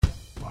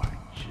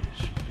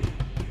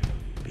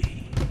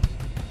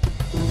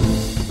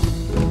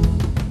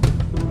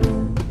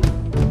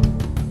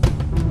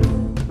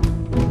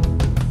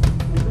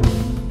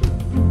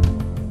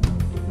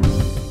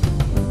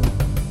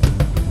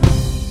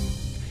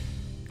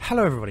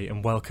Hello everybody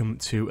and welcome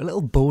to a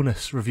little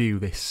bonus review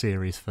this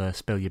series for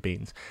Spill Your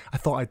Beans. I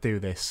thought I'd do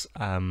this.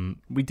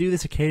 We do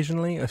this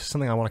occasionally. It's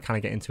something I want to kind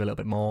of get into a little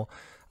bit more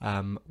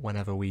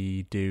whenever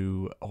we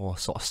do or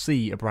sort of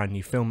see a brand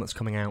new film that's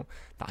coming out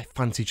that I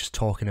fancy just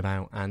talking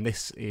about, and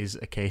this is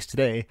a case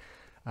today.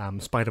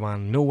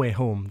 Spider-Man No Way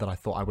Home that I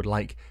thought I would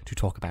like to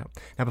talk about.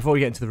 Now before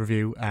we get into the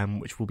review,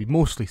 which will be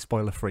mostly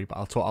spoiler free,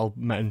 but I'll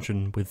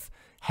mention with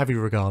heavy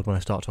regard when I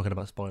start talking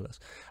about spoilers.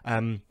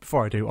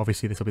 Before I do,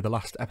 obviously this will be the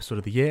last episode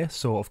of the year,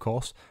 so of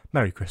course,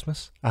 Merry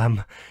Christmas.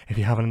 If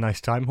you're having a nice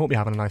time, hope you're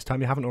having a nice time.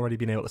 If you haven't already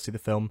been able to see the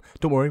film,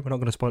 don't worry, we're not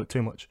going to spoil it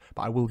too much,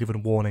 but I will give it a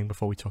warning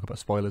before we talk about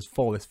spoilers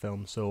for this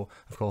film, so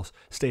of course,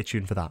 stay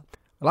tuned for that.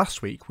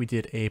 Last week, we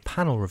did a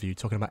panel review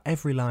talking about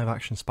every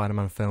live-action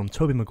Spider-Man film,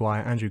 Tobey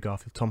Maguire, Andrew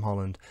Garfield, Tom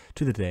Holland,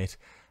 to the date,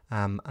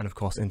 and of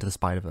course, Into the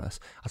Spider-Verse.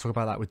 I talked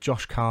about that with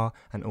Josh Carr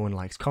and Owen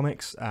Likes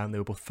Comics, they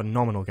were both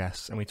phenomenal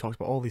guests, and we talked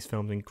about all these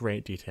films in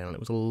great detail, and it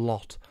was a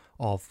lot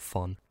of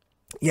fun.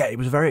 Yeah, it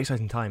was a very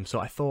exciting time, so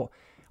I thought,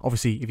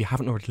 obviously, if you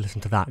haven't already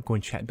listened to that, go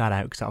and check that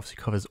out, because that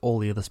obviously covers all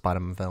the other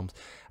Spider-Man films,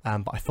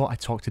 but I thought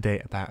I'd talk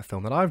today about a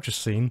film that I've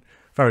just seen,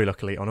 very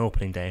luckily, on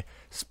opening day,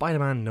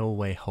 Spider-Man No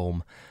Way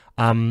Home.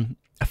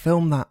 A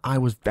film that I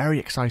was very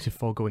excited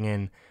for going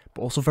in,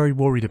 but also very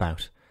worried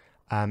about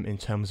in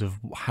terms of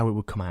how it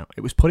would come out.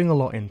 It was putting a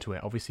lot into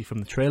it. Obviously, from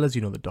the trailers,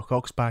 you know that Doc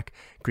Ock's back,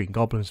 Green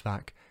Goblin's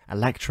back,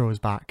 Electro is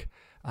back,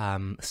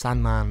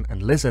 Sandman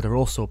and Lizard are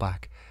also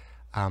back,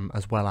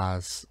 as well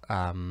as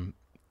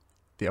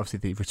obviously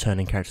the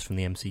returning characters from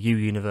the MCU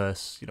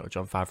universe. You know,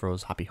 Jon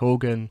Favreau's Happy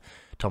Hogan,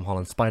 Tom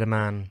Holland's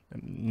Spider-Man,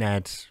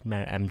 Ned,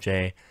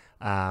 MJ,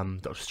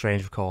 Doctor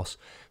Strange, of course.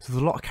 So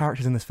there's a lot of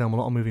characters in this film, a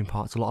lot of moving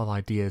parts, a lot of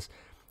ideas,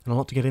 and a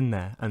lot to get in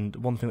there. And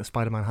one thing that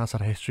Spider-Man has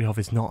had a history of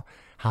is not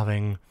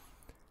having,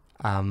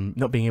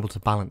 not being able to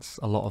balance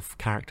a lot of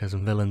characters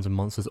and villains and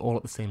monsters all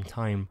at the same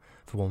time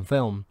for one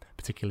film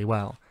particularly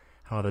well.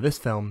 However, this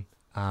film,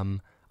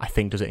 I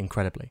think, does it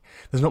incredibly.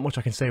 There's not much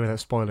I can say without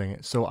spoiling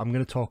it, so I'm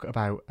going to talk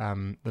about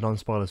the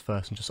non-spoilers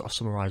first and just sort of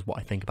summarise what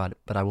I think about it,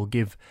 but I will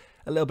give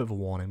a little bit of a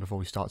warning before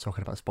we start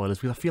talking about spoilers,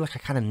 because I feel like I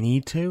kind of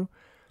need to,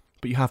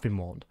 but you have been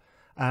warned.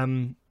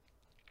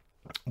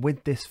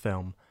 With this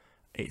film,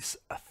 it's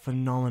a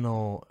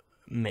phenomenal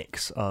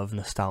mix of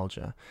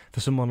nostalgia.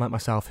 For someone like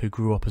myself who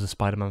grew up as a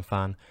Spider-Man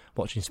fan,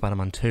 watching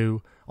Spider-Man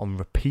 2 on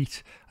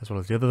repeat, as well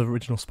as the other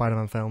original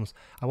Spider-Man films,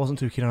 I wasn't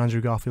too keen on Andrew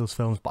Garfield's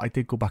films, but I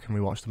did go back and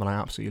rewatch them, and I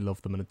absolutely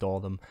love them and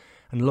adore them,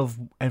 and love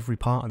every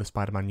part of the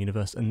Spider-Man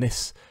universe, and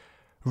this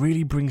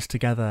really brings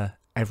together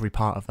every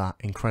part of that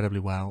incredibly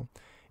well.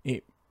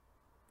 It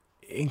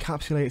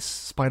encapsulates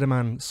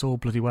Spider-Man so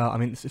bloody well. I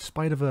mean, if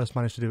Spider-Verse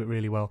managed to do it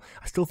really well,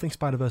 I still think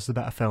Spider-Verse is a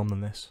better film than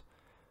this.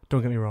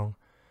 Don't get me wrong.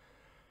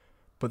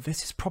 But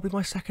this is probably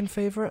my second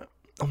favourite,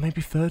 or maybe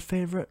third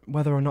favourite.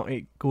 Whether or not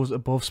it goes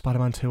above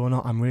Spider-Man 2 or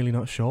not, I'm really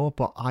not sure,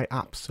 but I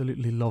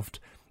absolutely loved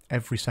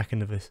every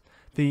second of this.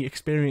 The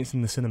experience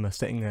in the cinema,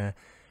 sitting there,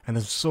 and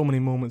there's so many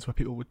moments where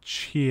people would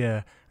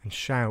cheer and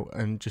shout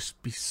and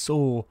just be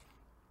so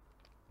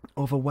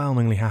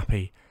overwhelmingly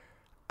happy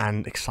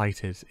and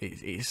excited.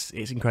 It's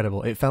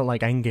incredible. It felt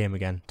like Endgame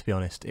again, to be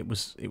honest. It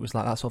was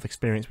like that sort of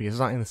experience where you're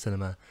sat in the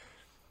cinema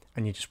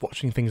and you're just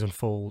watching things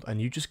unfold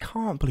and you just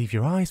can't believe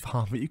your eyes for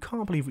half of it. You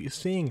can't believe what you're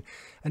seeing.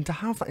 And to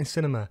have that in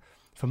cinema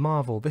for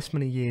Marvel this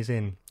many years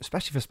in,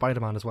 especially for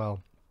Spider-Man as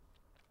well,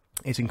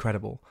 it's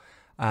incredible.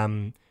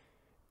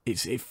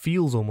 It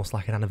feels almost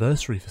like an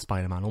anniversary for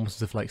Spider-Man, almost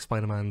as if like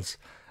Spider-Man's,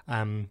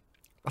 I don't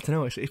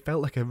know, it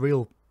felt like a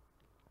real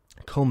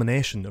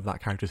culmination of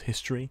that character's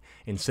history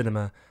in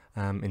cinema,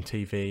 in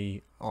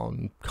TV,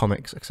 on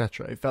comics,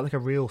 etc. It felt like a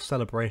real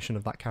celebration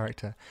of that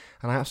character,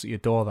 and I absolutely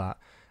adore that.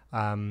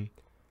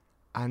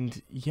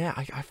 And yeah,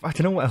 I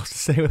don't know what else to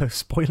say without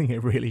spoiling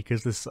it, really,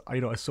 because there's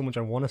so much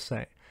I want to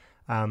say.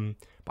 But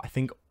I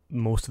think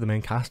most of the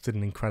main cast did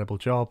an incredible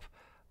job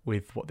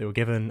with what they were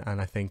given,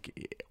 and I think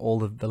all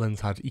the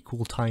villains had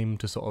equal time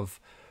to sort of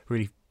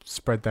really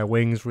spread their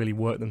wings, really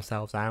work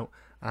themselves out.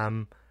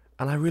 And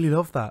I really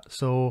love that.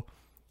 So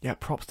yeah,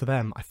 props to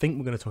them. I think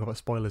we're going to talk about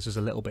spoilers just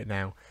a little bit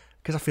now,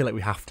 because I feel like we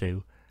have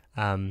to,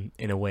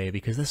 in a way,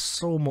 because there's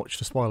so much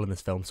to spoil in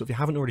this film. So if you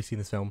haven't already seen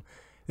this film,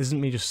 this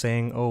isn't me just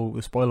saying, oh,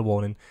 the spoiler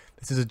warning.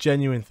 This is a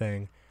genuine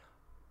thing.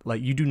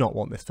 Like, you do not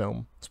want this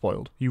film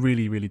spoiled. You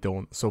really, really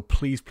don't. So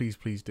please, please,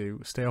 please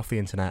do. Stay off the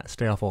internet.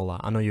 Stay off all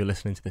that. I know you're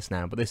listening to this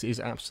now, but this is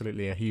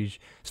absolutely a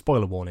huge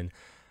spoiler warning.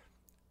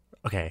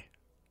 Okay,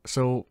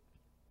 so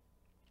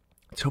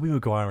Tobey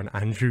Maguire and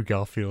Andrew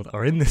Garfield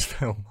are in this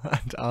film,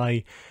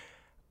 and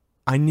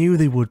I knew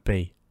they would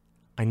be.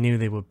 I knew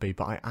they would be,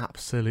 but I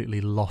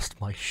absolutely lost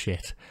my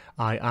shit.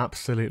 I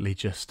absolutely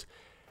just...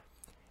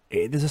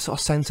 there's a sort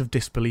of sense of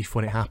disbelief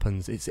when it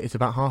happens. It's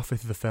about halfway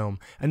through the film,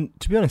 and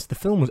to be honest, the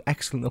film was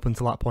excellent up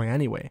until that point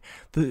anyway.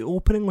 The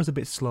opening was a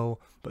bit slow,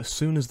 but as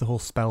soon as the whole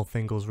spell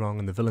thing goes wrong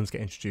and the villains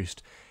get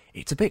introduced,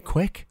 it's a bit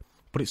quick,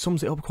 but it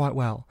sums it up quite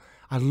well.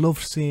 I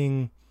loved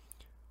seeing...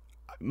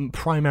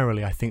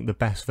 Primarily, I think the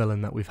best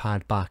villain that we've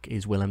had back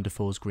is Willem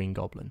Dafoe's Green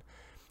Goblin.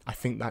 I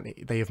think that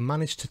they have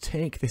managed to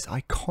take this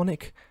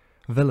iconic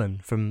villain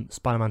from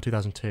Spider-Man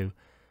 2002,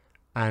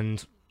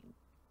 and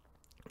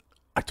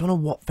I don't know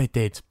what they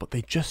did, but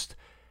they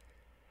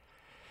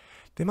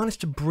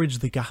managed to bridge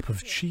the gap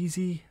of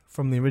cheesy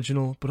from the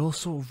original, but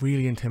also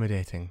really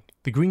intimidating.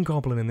 The Green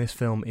Goblin in this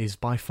film is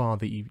by far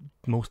the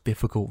most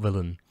difficult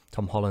villain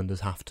Tom Holland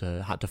has had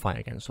to fight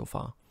against so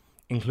far,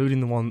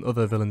 including the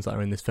other villains that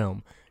are in this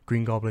film.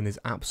 Green Goblin is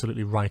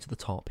absolutely right at the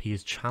top. He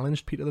has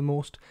challenged Peter the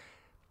most,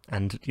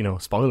 and, you know,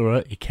 spoiler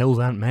alert, he kills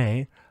Aunt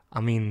May.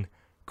 I mean,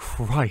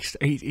 Christ,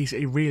 he's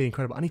really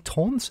incredible, and he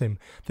taunts him.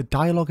 The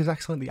dialogue is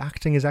excellent, the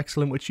acting is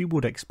excellent, which you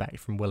would expect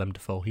from Willem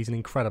Dafoe. He's an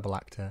incredible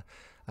actor,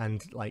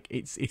 and like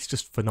it's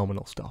just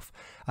phenomenal stuff.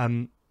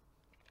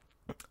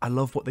 I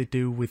love what they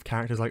do with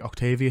characters like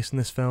Octavius in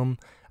this film,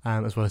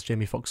 as well as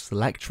Jamie Foxx's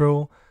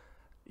Electro.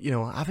 You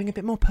know, having a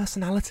bit more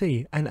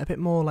personality and a bit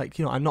more, like,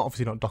 you know, I'm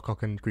obviously not Doc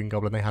Ock and Green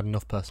Goblin, they had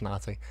enough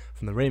personality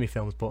from the Raimi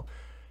films, but,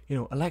 you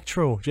know,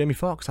 Electro, Jamie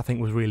Foxx, I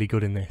think was really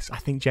good in this. I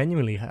think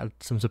genuinely had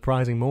some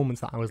surprising moments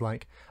that I was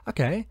like,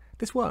 okay,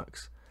 this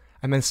works.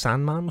 And then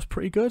Sandman was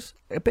pretty good.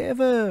 A bit of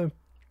a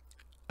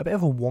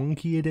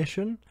wonky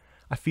addition.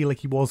 I feel like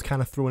he was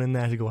kind of thrown in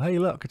there to go, hey,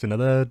 look, it's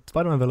another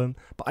Spider-Man villain.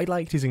 But I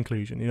liked his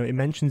inclusion. You know, it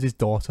mentions his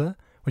daughter,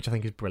 which I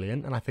think is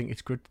brilliant, and I think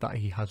it's good that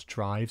he has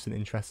drives and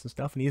interests and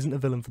stuff, and he isn't a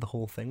villain for the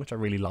whole thing, which I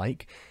really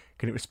like,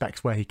 because it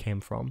respects where he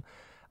came from.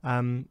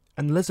 And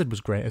Lizard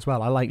was great as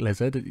well. I like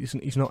Lizard.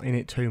 He's not in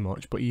it too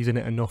much, but he's in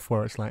it enough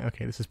where it's like,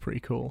 okay, this is pretty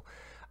cool.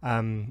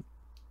 I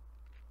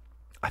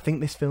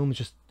think this film is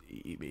just...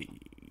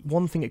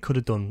 One thing it could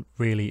have done,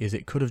 really, is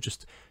it could have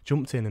just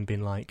jumped in and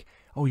been like,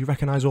 oh, you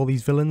recognise all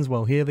these villains?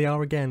 Well, here they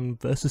are again,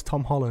 versus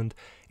Tom Holland.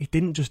 It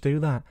didn't just do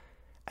that.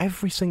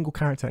 Every single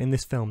character in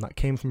this film that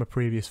came from a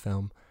previous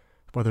film,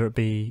 whether it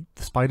be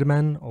the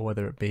Spider-Man or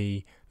whether it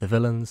be the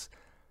villains,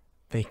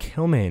 they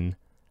come in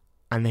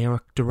and they are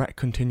a direct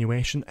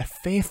continuation, a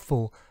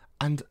faithful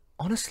and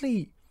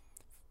honestly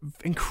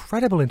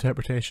incredible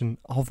interpretation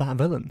of that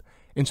villain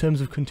in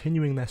terms of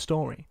continuing their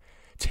story,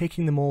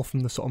 taking them all from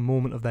the sort of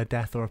moment of their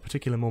death or a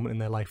particular moment in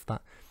their life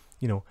that,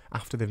 you know,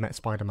 after they've met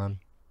Spider-Man.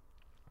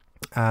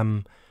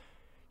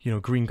 You know,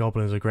 Green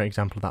Goblin is a great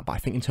example of that, but I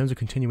think in terms of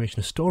continuation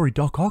of story,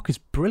 Doc Ock is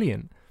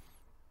brilliant,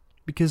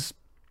 because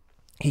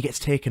he gets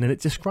taken, and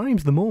it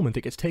describes the moment,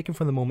 it gets taken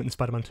from the moment in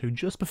Spider-Man 2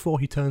 just before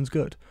he turns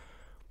good,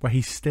 where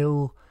he's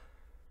still,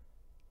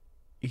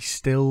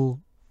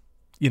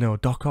 you know,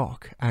 Doc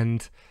Ock,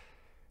 and,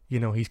 you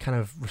know, he's kind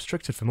of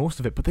restricted for most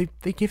of it, but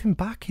they give him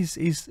back his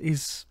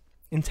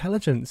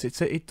intelligence.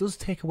 It does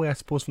take away, I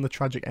suppose, from the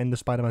tragic end of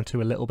Spider-Man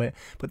 2 a little bit,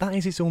 but that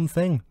is its own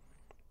thing.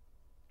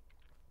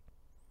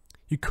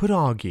 You could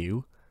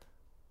argue,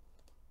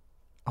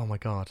 oh my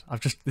god,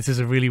 this is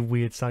a really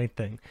weird side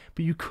thing,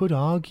 but you could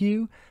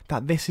argue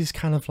that this is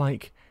kind of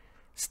like,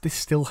 this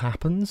still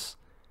happens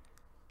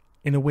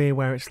in a way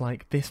where it's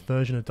like this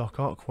version of Doc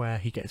Ock where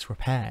he gets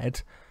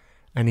repaired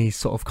and he's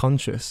sort of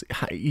conscious.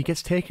 He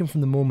gets taken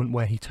from the moment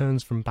where he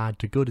turns from bad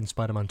to good in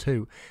Spider-Man 2.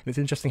 And it's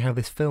interesting how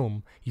this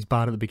film, he's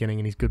bad at the beginning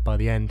and he's good by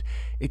the end.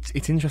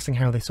 It's interesting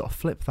how they sort of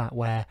flip that,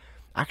 where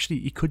actually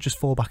he could just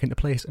fall back into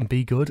place and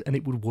be good, and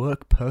it would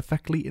work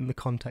perfectly in the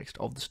context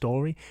of the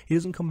story. He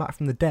doesn't come back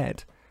from the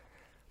dead,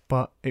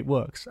 but it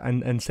works.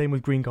 And same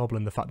with Green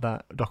Goblin, the fact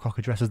that Doc Ock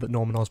addresses that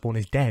Norman Osborn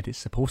is dead, is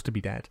supposed to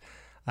be dead,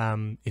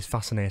 is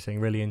fascinating,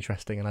 really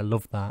interesting, and I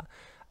love that.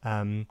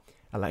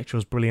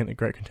 Electro's brilliant, a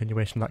great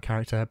continuation of that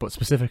character, but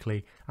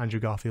specifically Andrew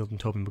Garfield and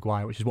Tobey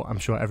Maguire, which is what I'm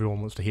sure everyone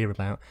wants to hear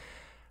about.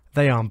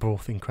 They are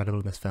both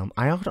incredible in this film.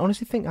 I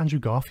honestly think Andrew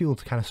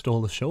Garfield kind of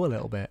stole the show a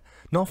little bit.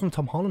 Not from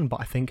Tom Holland,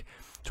 but I think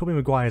Tobey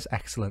Maguire is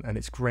excellent, and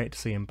it's great to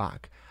see him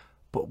back.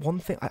 But one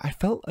thing, I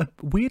felt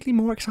weirdly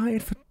more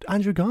excited for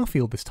Andrew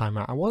Garfield this time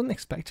out. I wasn't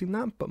expecting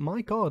that, but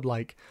my god,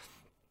 like,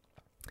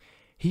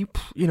 he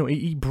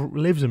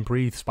lives and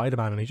breathes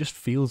Spider-Man, and he just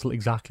feels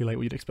exactly like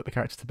what you'd expect the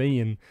character to be,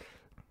 and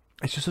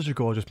it's just such a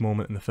gorgeous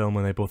moment in the film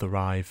when they both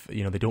arrive.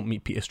 You know, they don't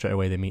meet Peter straight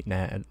away, they meet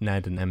Ned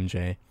and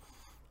MJ.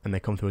 And they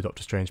come through a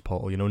Doctor Strange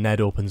portal. You know, Ned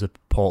opens a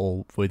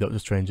portal with Doctor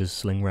Strange's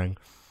sling ring,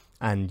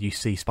 and you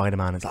see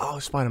Spider-Man, and it's like, oh,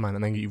 Spider-Man,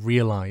 and then you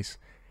realise,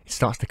 it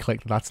starts to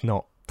click that that's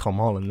not Tom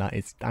Holland, that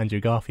is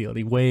Andrew Garfield.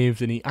 He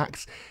waves and he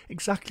acts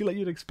exactly like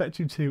you'd expect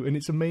him to, and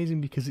it's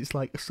amazing because it's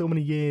like so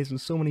many years and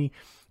so many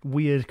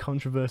weird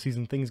controversies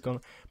and things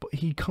gone, but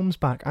he comes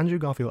back. Andrew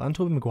Garfield and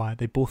Tobey Maguire,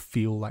 they both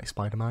feel like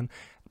Spider-Man.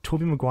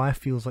 Tobey Maguire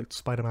feels like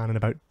Spider-Man in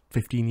about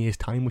 15 years'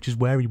 time, which is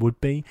where he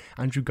would be.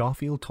 Andrew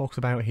Garfield talks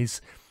about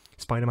his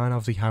Spider-Man,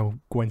 obviously how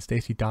Gwen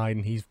Stacy died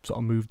and he's sort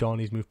of moved on,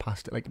 he's moved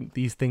past it. Like,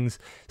 these things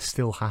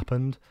still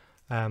happened,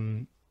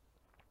 but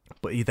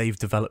they've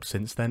developed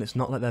since then. It's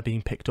not like they're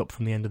being picked up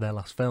from the end of their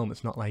last film.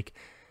 It's not like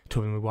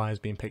Tobey Maguire's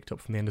being picked up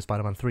from the end of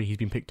Spider-Man 3. He's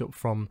been picked up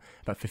from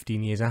about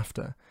 15 years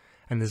after.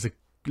 And there's a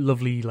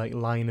lovely like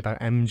line about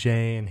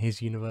MJ and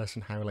his universe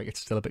and how like it's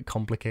still a bit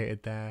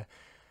complicated there.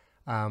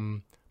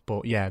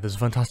 But yeah, there's a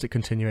fantastic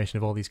continuation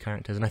of all these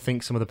characters, and I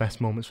think some of the best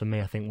moments for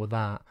me, I think, were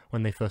that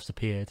when they first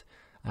appeared.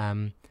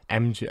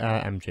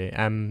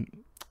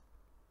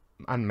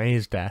 Aunt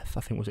May's death,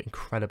 I think, was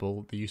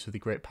incredible. The use of the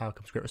great power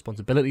comes great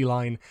responsibility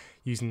line,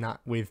 using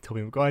that with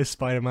Tobey Maguire's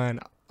Spider-Man.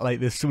 Like,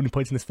 there's so many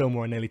points in this film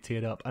where I nearly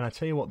teared up. And I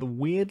tell you what,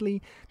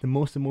 the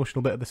most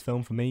emotional bit of this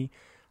film for me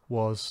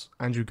was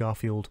Andrew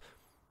Garfield,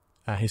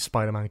 his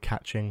Spider-Man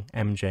catching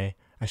MJ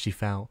as she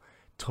fell.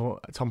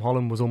 Tom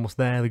Holland was almost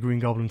there. The Green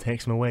Goblin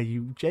takes him away.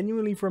 You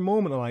genuinely, for a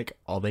moment, are like,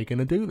 are they going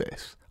to do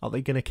this? Are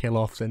they going to kill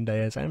off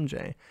Zendaya's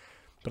MJ?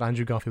 But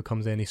Andrew Garfield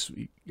comes in. He's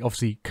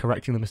obviously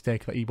correcting the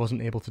mistake that he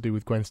wasn't able to do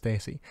with Gwen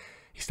Stacy.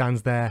 He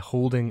stands there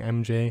holding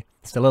MJ,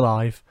 still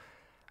alive.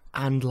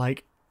 And,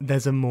 like,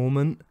 there's a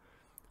moment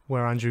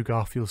where Andrew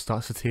Garfield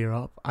starts to tear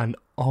up. And,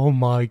 oh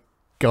my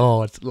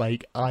God,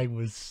 like,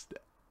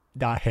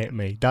 that hit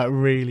me. That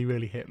really,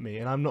 really hit me.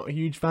 And I'm not a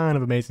huge fan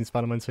of Amazing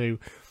Spider-Man 2,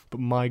 but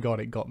my God,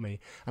 it got me.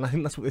 And I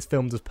think that's what this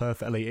film does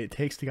perfectly. It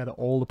takes together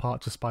all the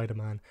parts of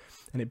Spider-Man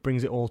and it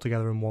brings it all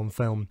together in one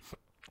film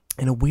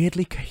in a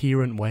weirdly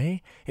coherent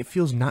way. It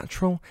feels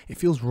natural. It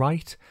feels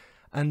right.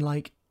 And,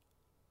 like,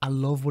 I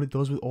love what it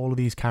does with all of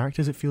these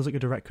characters. It feels like a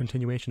direct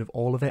continuation of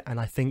all of it,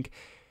 and I think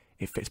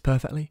it fits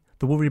perfectly.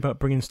 The worry about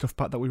bringing stuff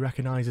back that we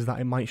recognise is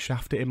that it might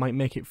shaft it. It might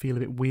make it feel a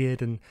bit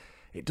weird, and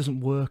it doesn't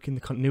work in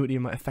the continuity.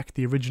 It might affect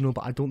the original,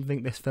 but I don't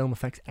think this film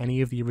affects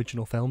any of the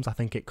original films. I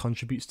think it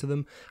contributes to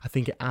them. I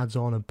think it adds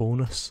on a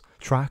bonus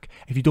track.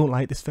 If you don't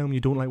like this film,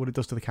 you don't like what it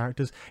does to the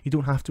characters, you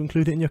don't have to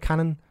include it in your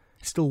canon.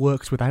 It still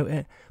works without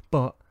it,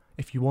 but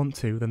if you want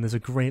to, then there's a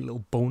great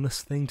little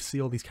bonus thing to see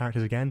all these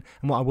characters again.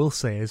 And what I will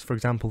say is, for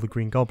example, the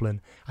Green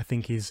Goblin, I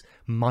think is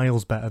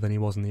miles better than he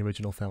was in the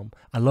original film.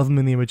 I love him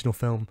in the original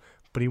film,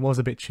 but he was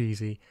a bit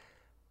cheesy.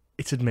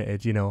 It's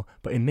admitted, you know.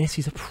 But in this,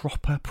 he's a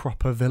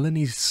proper villain.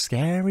 He's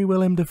scary,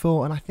 Willem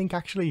Dafoe. And I think,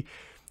 actually,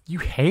 you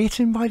hate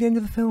him by the end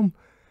of the film.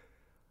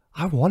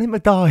 I want him to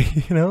die,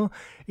 you know.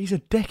 He's a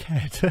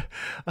dickhead.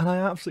 And I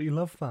absolutely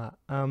love that.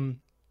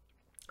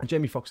 And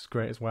Jamie Foxx is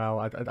great as well.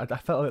 I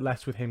felt a bit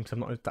less with him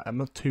because I'm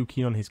not too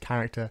keen on his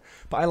character,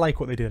 but I like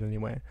what they did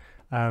anyway.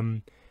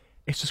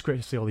 It's just great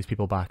to see all these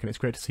people back, and it's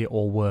great to see it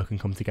all work and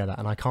come together.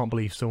 And I can't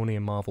believe Sony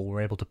and Marvel were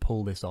able to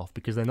pull this off,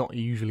 because they're not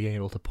usually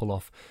able to pull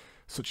off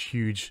such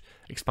huge,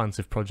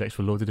 expansive projects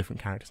with loads of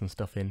different characters and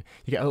stuff in.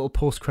 You get a little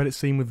post-credit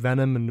scene with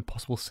Venom and the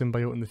possible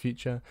symbiote in the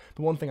future.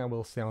 But one thing I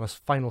will say on a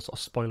final sort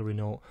of spoilery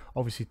note,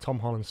 obviously Tom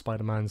Holland's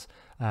Spider-Man's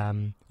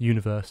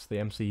universe, the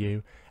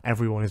MCU,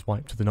 everyone is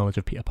wiped to the knowledge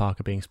of Peter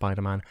Parker being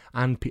Spider-Man,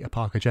 and Peter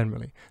Parker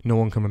generally. No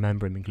one can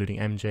remember him, including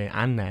MJ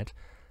and Ned,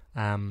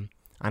 and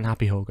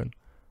Happy Hogan,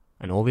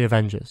 and all the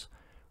Avengers,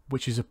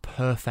 which is a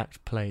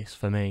perfect place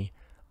for me.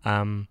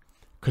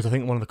 Because I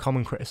think one of the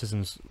common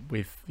criticisms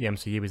with the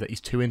MCU is that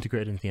he's too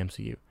integrated into the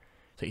MCU.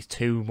 So he's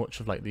too much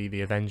of like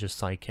the Avengers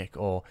sidekick,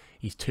 or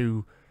he's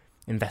too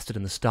invested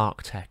in the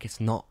Stark tech. He's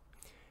not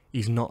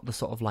the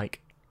sort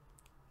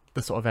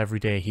of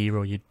everyday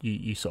hero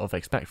you sort of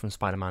expect from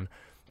Spider-Man.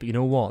 But you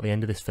know what? The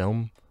end of this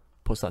film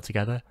puts that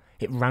together.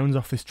 It rounds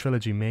off this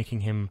trilogy,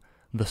 making him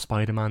the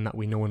Spider-Man that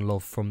we know and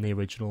love from the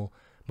original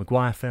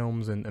Maguire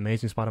films and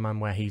Amazing Spider-Man,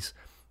 where he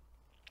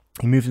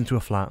moves into a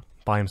flat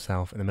by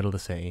himself in the middle of the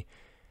city.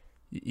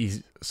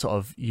 He's sort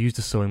of used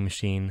a sewing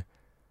machine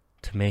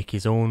to make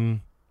his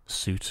own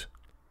suit,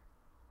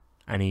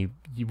 and he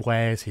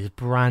wears his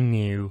brand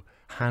new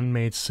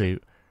handmade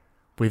suit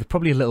with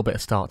probably a little bit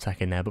of Stark tech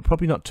in there, but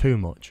probably not too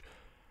much.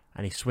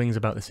 And he swings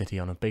about the city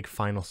on a big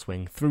final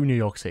swing through New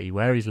York City,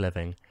 where he's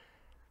living,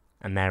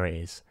 and there it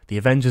is. The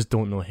Avengers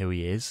don't know who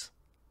he is.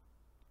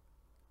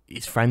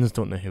 His friends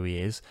don't know who he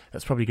is.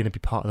 That's probably going to be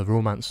part of the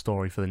romance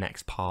story for the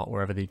next part,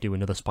 wherever they do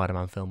another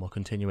Spider-Man film or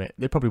continue it.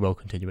 They probably will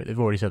continue it. They've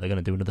already said they're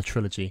going to do another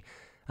trilogy,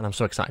 and I'm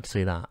so excited to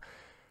see that,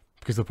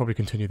 because they'll probably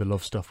continue the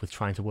love stuff with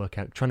trying to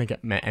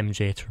get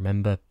MJ to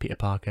remember Peter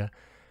Parker,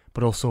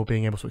 but also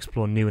being able to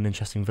explore new and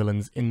interesting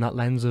villains in that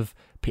lens of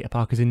Peter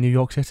Parker's in New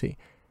York City.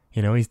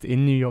 You know, he's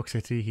in New York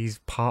City. He's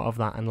part of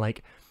that, and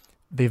like,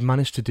 they've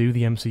managed to do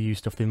the MCU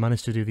stuff. They've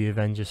managed to do the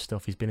Avengers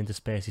stuff. He's been into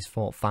space. He's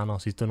fought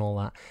Thanos. He's done all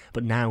that.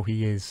 But now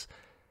he is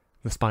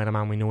the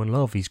Spider-Man we know and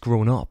love. He's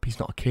grown up. He's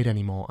not a kid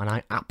anymore. And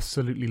I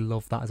absolutely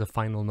love that as a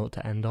final note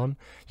to end on.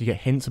 You get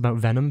hints about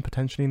Venom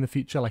potentially in the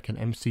future, like an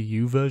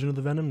MCU version of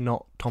the Venom,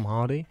 not Tom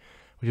Hardy,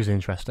 which is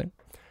interesting.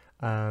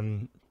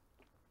 And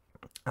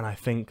I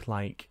think,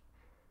 like,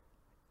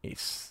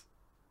 it's...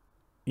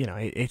 You know,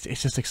 it's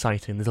just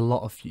exciting. There's a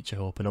lot of future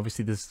hope, and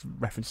obviously there's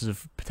references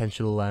of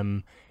potential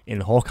in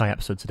the Hawkeye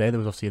episode today. There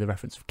was obviously the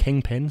reference of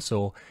Kingpin,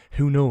 so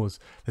who knows?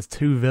 There's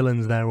 2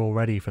 villains there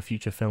already for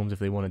future films if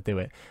they want to do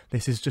it.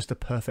 This is just a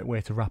perfect way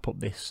to wrap up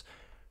this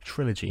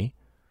trilogy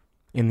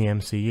in the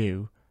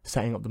MCU,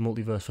 setting up the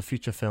multiverse for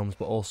future films,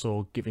 but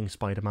also giving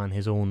Spider-Man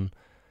his own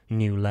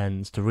new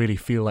lens to really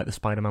feel like the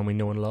Spider-Man we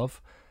know and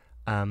love.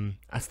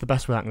 That's the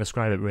best way I can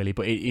describe it, really,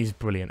 but it is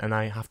brilliant, and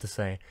I have to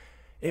say,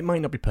 it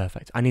might not be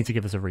perfect. I need to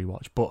give this a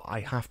rewatch, but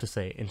I have to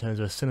say, in terms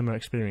of a cinema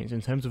experience,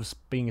 in terms of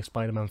being a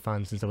Spider-Man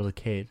fan since I was a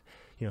kid,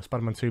 you know,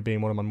 Spider-Man 2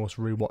 being one of my most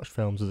rewatched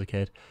films as a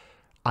kid,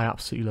 I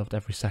absolutely loved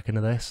every second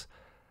of this.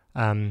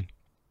 And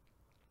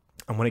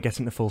when it gets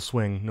into full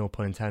swing, no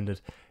pun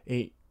intended,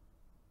 it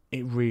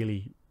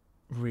really,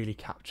 really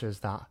captures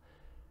that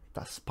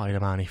that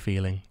Spider-Man-y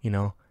feeling, you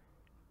know.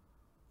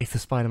 It's the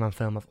Spider-Man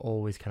film I've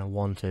always kind of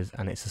wanted,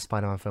 and it's a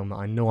Spider-Man film that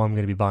I know I'm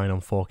going to be buying on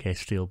 4K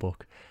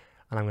Steelbook,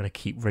 and I'm going to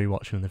keep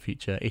rewatching in the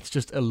future. It's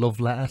just a love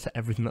letter to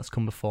everything that's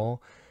come before,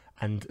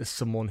 and as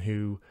someone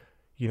who,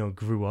 you know,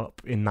 grew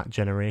up in that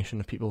generation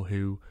of people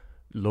who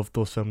loved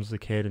those films as a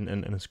kid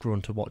and has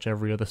grown to watch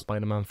every other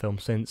Spider-Man film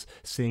since,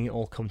 seeing it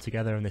all come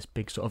together in this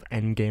big sort of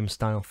Endgame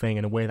style thing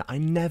in a way that I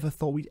never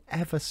thought we'd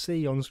ever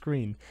see on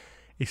screen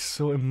is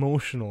so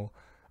emotional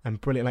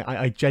and brilliant. Like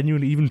I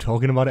genuinely, even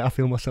talking about it, I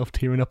feel myself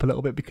tearing up a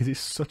little bit because it's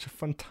such a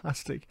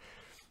fantastic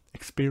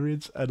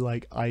experience, and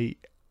like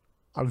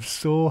I'm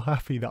so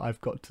happy that I've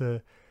got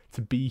to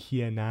be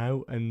here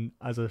now and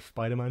as a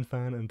Spider-Man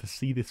fan and to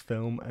see this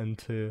film and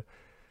to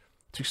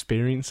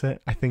experience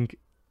it. I think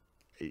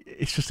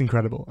it's just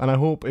incredible, and I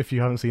hope if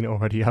you haven't seen it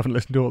already, you haven't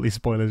listened to all these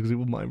spoilers because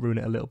it might ruin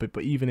it a little bit.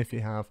 But even if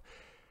you have,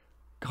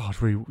 God,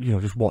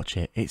 just watch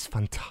it. It's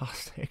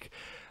fantastic.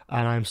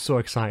 And I'm so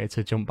excited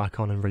to jump back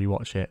on and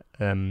rewatch it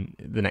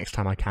the next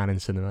time I can in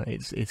cinema.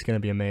 It's going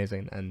to be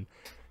amazing. And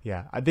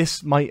yeah,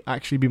 this might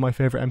actually be my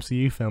favourite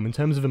MCU film in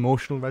terms of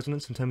emotional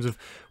resonance, in terms of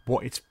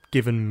what it's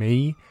given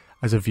me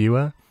as a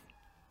viewer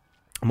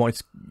and what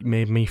it's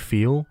made me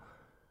feel.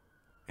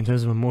 In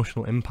terms of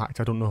emotional impact,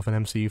 I don't know if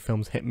an MCU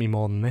film's hit me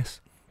more than this.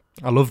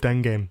 I loved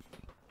Endgame,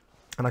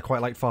 and I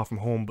quite like Far From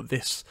Home, but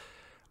this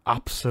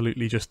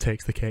absolutely just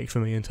takes the cake for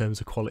me in terms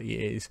of quality.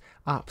 It is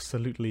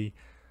absolutely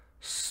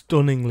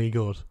stunningly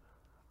good,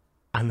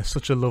 and there's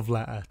such a love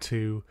letter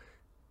to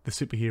the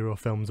superhero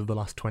films of the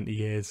last 20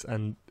 years,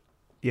 and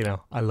you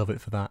know, I love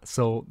it for that.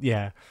 So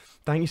yeah,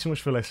 thank you so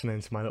much for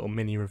listening to my little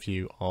mini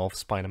review of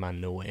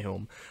Spider-Man No Way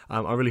Home.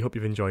 I really hope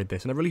you've enjoyed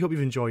this, and I really hope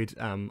you've enjoyed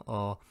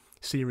our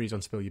series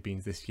on Spill Your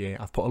Beans this year.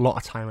 I've put a lot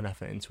of time and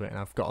effort into it, and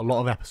I've got a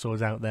lot of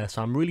episodes out there,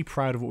 so I'm really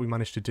proud of what we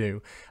managed to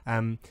do.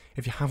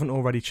 If you haven't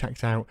already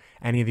checked out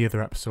any of the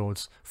other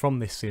episodes from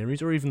this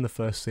series, or even the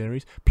first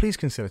series, please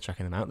consider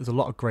checking them out. There's a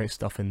lot of great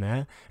stuff in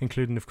there,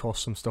 including, of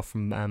course, some stuff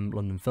from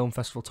London Film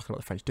Festival, talking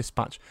about The French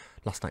Dispatch,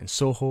 Last Night in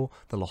Soho,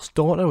 The Lost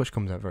Daughter, which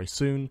comes out very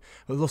soon.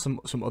 But there's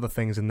also some other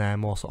things in there,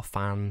 more sort of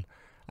fan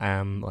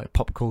like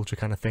pop culture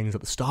kind of things, like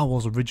the Star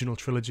Wars original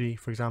trilogy,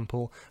 for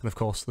example, and of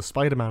course the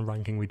Spider-Man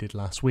ranking we did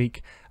last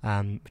week,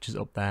 which is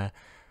up there.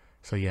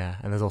 So yeah,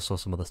 and there's also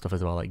some other stuff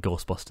as well, like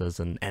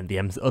Ghostbusters and the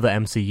other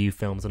MCU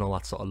films and all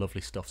that sort of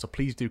lovely stuff. So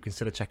please do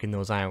consider checking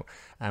those out.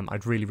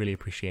 I'd really, really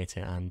appreciate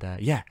it. And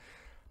yeah,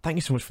 thank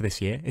you so much for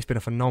this year. It's been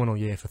a phenomenal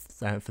year for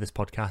this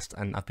podcast,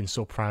 and I've been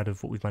so proud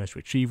of what we've managed to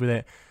achieve with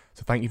it.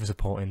 So thank you for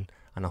supporting,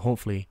 and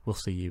hopefully we'll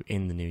see you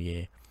in the new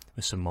year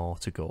with some more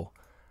to go.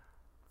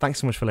 Thanks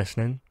so much for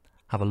listening.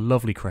 Have a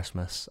lovely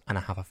Christmas, and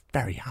have a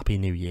very happy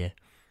new year.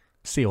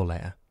 See you all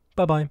later.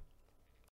 Bye-bye.